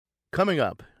Coming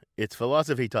up, it's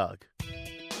Philosophy Talk.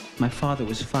 My father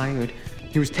was fired.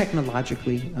 He was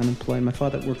technologically unemployed. My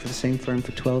father worked for the same firm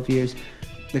for 12 years.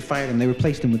 They fired him. They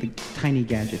replaced him with a tiny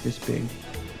gadget this big.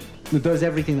 It does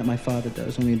everything that my father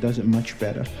does, only it does it much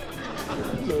better.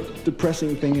 The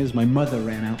depressing thing is my mother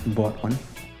ran out and bought one.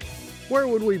 Where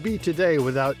would we be today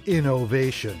without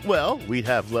innovation? Well, we'd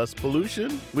have less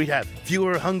pollution. We'd have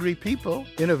fewer hungry people.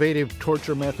 Innovative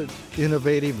torture methods,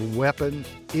 innovative weapons,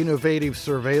 innovative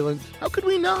surveillance. How could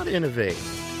we not innovate?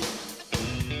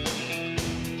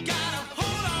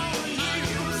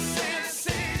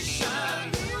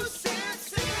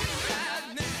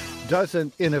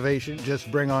 Doesn't innovation just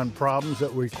bring on problems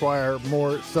that require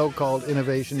more so-called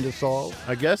innovation to solve?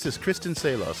 Our guest is Kristen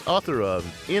Salos, author of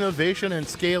Innovation and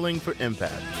Scaling for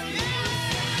Impact.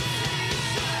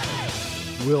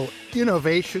 Will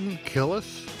innovation kill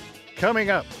us? Coming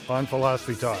up on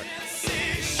Philosophy Talk.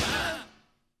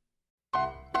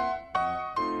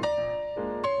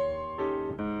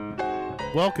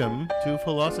 Welcome to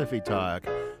Philosophy Talk,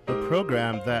 the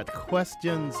program that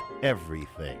questions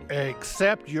everything.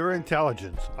 Except your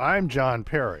intelligence. I'm John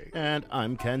Perry. And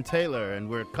I'm Ken Taylor, and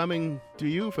we're coming to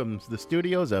you from the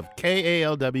studios of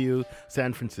KALW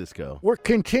San Francisco. We're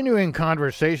continuing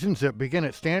conversations that begin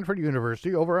at Stanford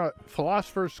University over at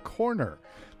Philosopher's Corner.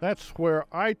 That's where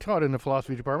I taught in the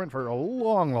philosophy department for a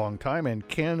long, long time, and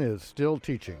Ken is still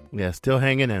teaching. Yeah, still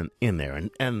hanging in there.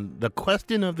 And the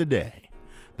question of the day,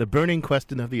 the burning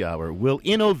question of the hour, will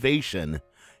innovation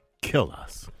kill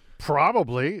us?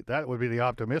 Probably. That would be the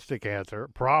optimistic answer.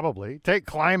 Probably. Take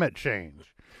climate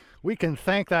change. We can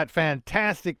thank that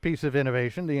fantastic piece of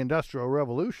innovation, the Industrial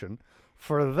Revolution,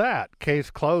 for that.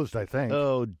 Case closed, I think.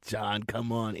 Oh, John,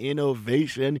 come on.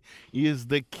 Innovation is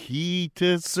the key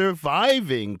to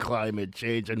surviving climate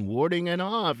change and warding it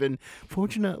off. And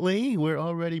fortunately, we're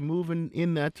already moving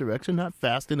in that direction. Not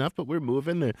fast enough, but we're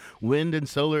moving. The wind and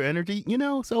solar energy,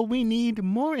 so we need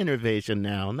more innovation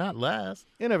now, not less.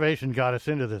 Innovation got us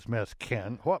into this mess,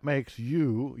 Ken. What makes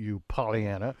you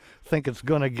Pollyanna, think it's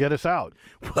going to get us out?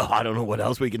 Well, I don't know what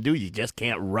else we can do. You just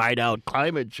can't ride out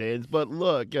climate change. But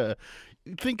look,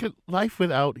 think of life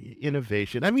without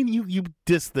innovation. I mean, you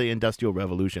diss the Industrial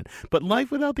Revolution, but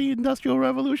life without the Industrial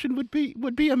Revolution would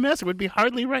be a mess. It would be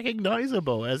hardly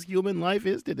recognizable as human life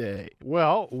is today.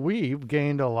 Well, we've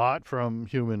gained a lot from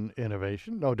human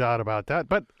innovation, no doubt about that,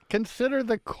 but consider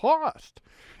the cost.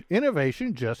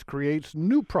 Innovation just creates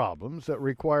new problems that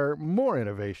require more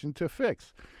innovation to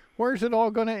fix. Where's it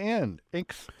all going to end?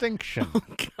 Extinction. Oh,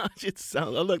 gosh,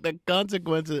 look, the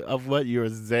consequences of what you're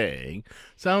saying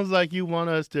sounds like you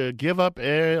want us to give up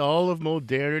all of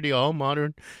modernity, all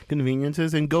modern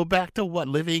conveniences, and go back to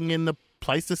living in the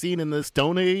Pleistocene, in the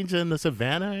Stone Age, and the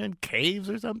savannah, and caves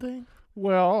or something?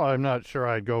 Well, I'm not sure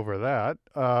I'd go for that,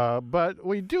 but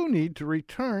we do need to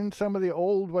return some of the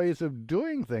old ways of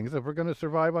doing things if we're going to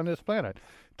survive on this planet.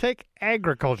 Take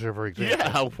agriculture, for example.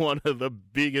 Yeah, one of the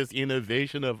biggest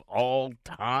innovation of all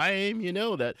time,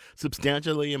 that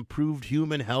substantially improved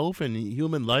human health and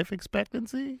human life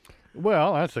expectancy.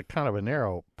 Well, that's a kind of a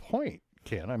narrow point,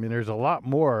 Ken. I mean, there's a lot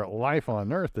more life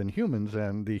on Earth than humans,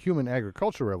 and the human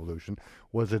agriculture revolution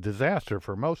was a disaster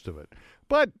for most of it.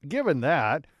 But given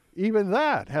that, even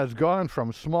that has gone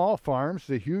from small farms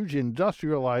to huge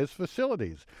industrialized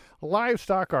facilities.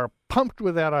 Livestock are pumped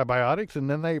with antibiotics, and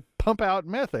then they pump out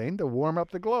methane to warm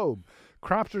up the globe.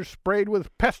 Crops are sprayed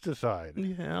with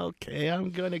pesticide. Yeah, okay,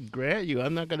 I'm going to grant you.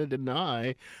 I'm not going to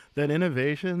deny that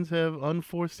innovations have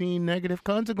unforeseen negative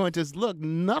consequences. Look,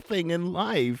 nothing in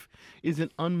life is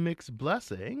an unmixed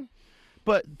blessing.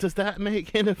 But does that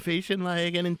make innovation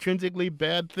like an intrinsically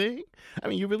bad thing? I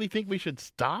mean, you really think we should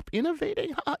stop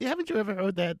innovating? Haven't you ever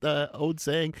heard that old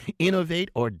saying,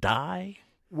 innovate or die?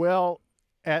 Well,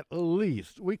 at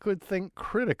least we could think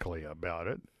critically about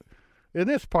it. In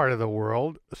this part of the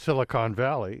world, Silicon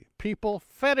Valley, people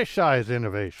fetishize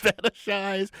innovation.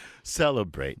 Fetishize?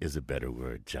 Celebrate is a better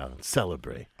word, John.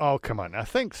 Celebrate. Oh, come on. Now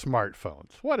think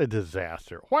smartphones. What a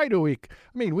disaster. Why do we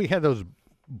had those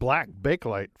black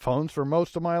Bakelite phones for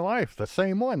most of my life, the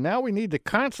same one. Now we need to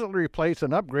constantly replace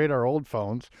and upgrade our old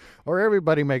phones, or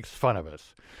everybody makes fun of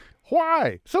us.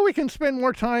 Why? So we can spend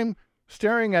more time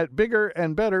staring at bigger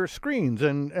and better screens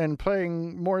and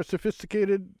playing more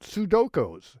sophisticated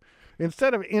Sudokus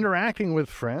instead of interacting with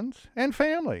friends and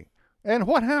family. And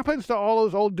what happens to all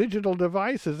those old digital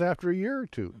devices after a year or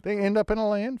two? They end up in a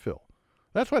landfill.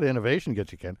 That's what innovation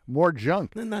gets you, Ken. More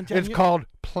junk. No, John, it's called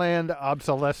planned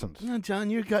obsolescence. No, John,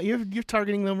 you're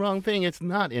targeting the wrong thing. It's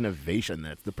not innovation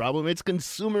that's the problem. It's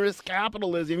consumerist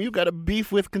capitalism. You've got a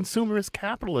beef with consumerist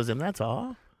capitalism. That's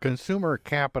all. Consumer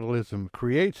capitalism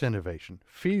creates innovation,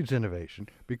 feeds innovation,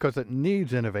 because it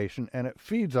needs innovation and it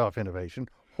feeds off innovation.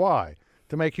 Why?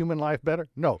 To make human life better?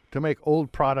 No, to make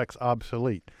old products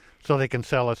obsolete so they can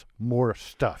sell us more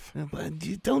stuff. But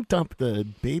you don't dump the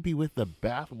baby with the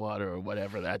bathwater or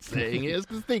whatever that saying is.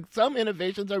 Because think some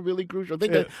innovations are really crucial.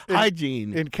 Think of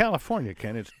hygiene. In California,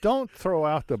 Ken, it's don't throw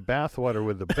out the bathwater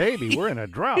with the baby. We're in a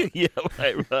drought. Yeah,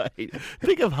 right.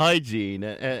 Think of hygiene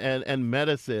and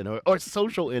medicine or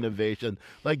social innovation,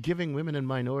 like giving women and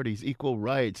minorities equal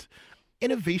rights.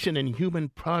 Innovation and human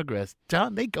progress,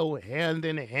 John, they go hand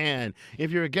in hand. If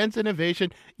you're against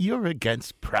innovation, you're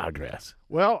against progress.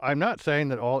 Well, I'm not saying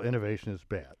that all innovation is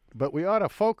bad, but we ought to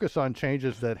focus on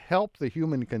changes that help the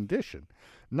human condition,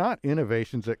 not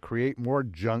innovations that create more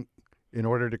junk in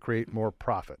order to create more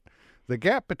profit. The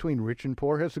gap between rich and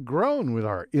poor has grown with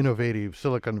our innovative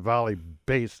Silicon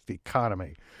Valley-based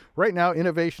economy. Right now,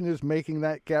 innovation is making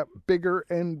that gap bigger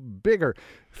and bigger.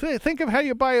 Think of how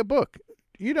you buy a book.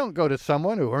 You don't go to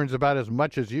someone who earns about as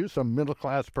much as you, some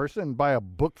middle-class person, and buy a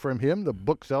book from him, the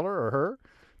bookseller or her.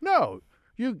 No,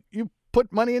 you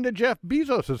put money into Jeff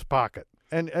Bezos' pocket,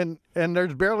 and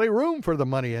there's barely room for the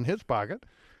money in his pocket.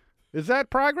 Is that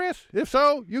progress? If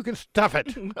so, you can stuff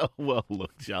it. Well,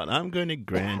 look, John, I'm going to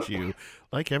grant you,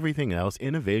 like everything else,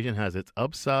 innovation has its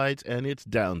upsides and its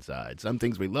downsides. Some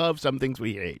things we love, some things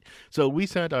we hate. So we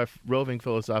sent our roving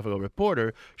philosophical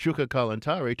reporter, Shuka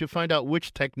Kalantari, to find out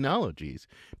which technologies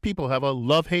people have a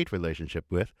love-hate relationship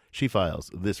with. She files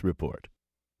this report.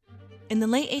 In the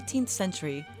late 18th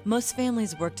century, most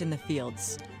families worked in the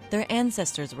fields. Their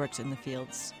ancestors worked in the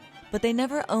fields. But they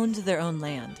never owned their own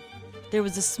land. There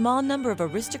was a small number of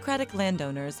aristocratic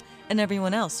landowners, and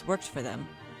everyone else worked for them.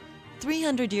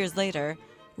 300 years later,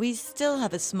 we still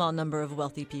have a small number of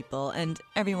wealthy people, and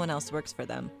everyone else works for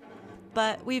them.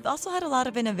 But we've also had a lot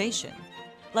of innovation,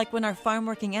 like when our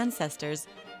farm-working ancestors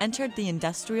entered the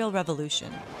Industrial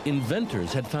Revolution.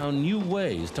 Inventors had found new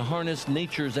ways to harness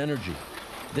nature's energy.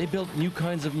 They built new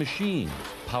kinds of machines,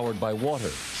 powered by water,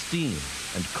 steam,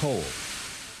 and coal.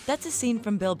 That's a scene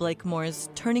from Bill Blakemore's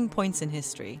Turning Points in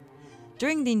History.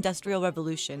 During the Industrial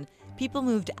Revolution, people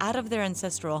moved out of their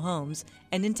ancestral homes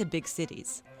and into big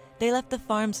cities. They left the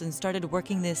farms and started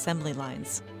working the assembly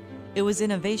lines. It was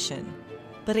innovation,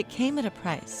 but it came at a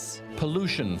price.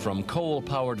 Pollution from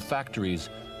coal-powered factories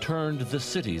turned the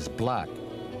cities black.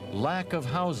 Lack of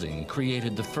housing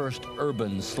created the first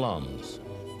urban slums.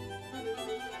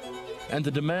 And the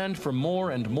demand for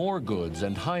more and more goods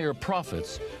and higher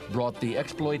profits brought the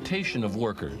exploitation of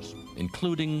workers,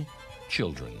 including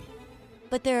children.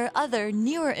 But there are other,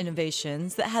 newer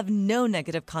innovations that have no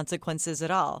negative consequences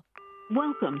at all.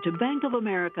 Welcome to Bank of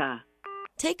America.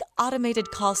 Take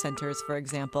automated call centers, for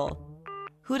example.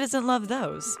 Who doesn't love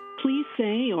those? Please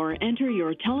say or enter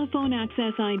your telephone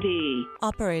access ID.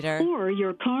 Operator. Or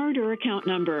your card or account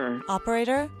number.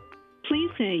 Operator?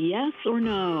 Please say yes or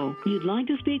no. You'd like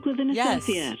to speak with an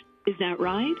associate. Is that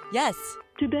right? Yes.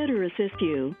 To better assist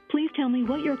you, please tell me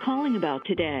what you're calling about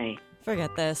today.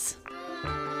 Forget this.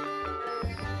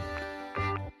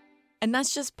 And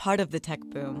that's just part of the tech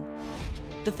boom.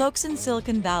 The folks in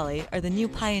Silicon Valley are the new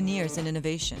pioneers in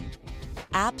innovation.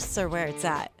 Apps are where it's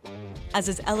at, as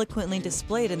is eloquently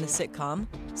displayed in the sitcom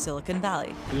Silicon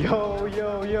Valley.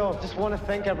 Yo. Just want to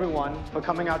thank everyone for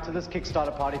coming out to this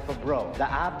Kickstarter party for Bro,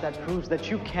 the app that proves that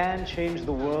you can change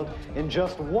the world in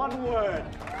just one word.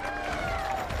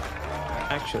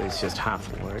 Actually, it's just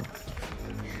half a word.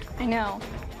 I know.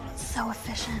 It's so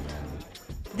efficient.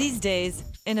 These days,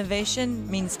 innovation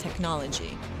means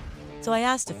technology. So I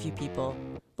asked a few people,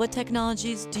 what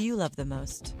technologies do you love the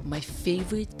most? My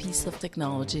favorite piece of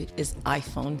technology is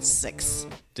iPhone 6.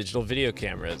 Digital video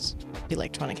cameras.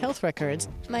 Electronic health records.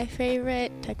 My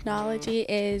favorite technology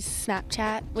is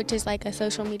Snapchat, which is like a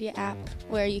social media app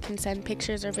where you can send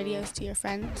pictures or videos to your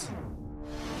friends.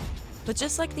 But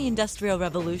just like the Industrial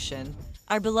Revolution,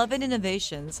 our beloved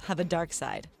innovations have a dark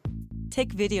side.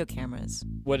 Take video cameras.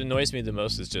 What annoys me the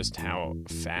most is just how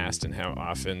fast and how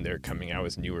often they're coming out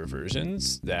with newer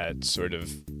versions that sort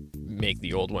of make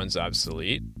the old ones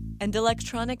obsolete. And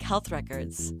electronic health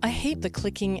records. I hate the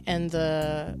clicking and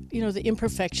the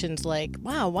imperfections, like,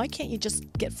 wow, why can't you just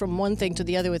get from one thing to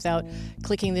the other without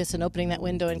clicking this and opening that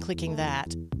window and clicking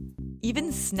that?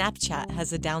 Even Snapchat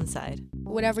has a downside.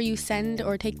 Whatever you send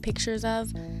or take pictures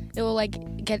of, it will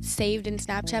get saved in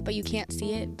Snapchat, but you can't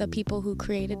see it. The people who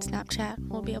created Snapchat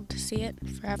will be able to see it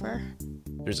forever.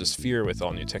 There's this fear with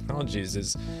all new technologies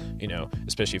is,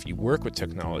 especially if you work with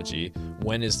technology,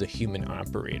 when is the human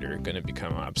operator going to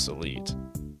become obsolete?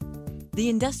 The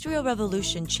Industrial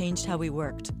Revolution changed how we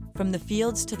worked, from the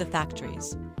fields to the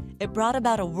factories. It brought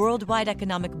about a worldwide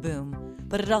economic boom,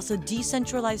 but it also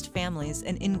decentralized families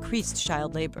and increased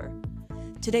child labor.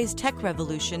 Today's tech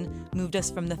revolution moved us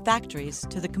from the factories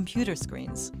to the computer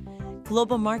screens.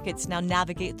 Global markets now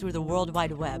navigate through the World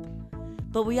Wide Web.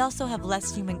 But we also have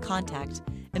less human contact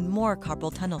and more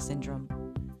carpal tunnel syndrome.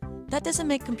 That doesn't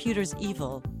make computers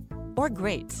evil or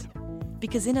great,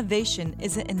 because innovation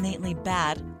isn't innately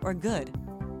bad or good.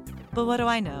 But what do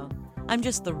I know? I'm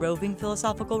just the roving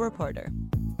philosophical reporter.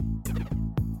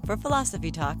 For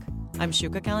Philosophy Talk, I'm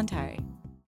Shuka Kalantari.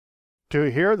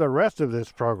 To hear the rest of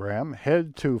this program,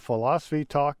 head to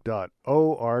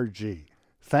philosophytalk.org.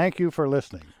 Thank you for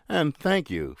listening. And thank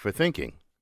you for thinking.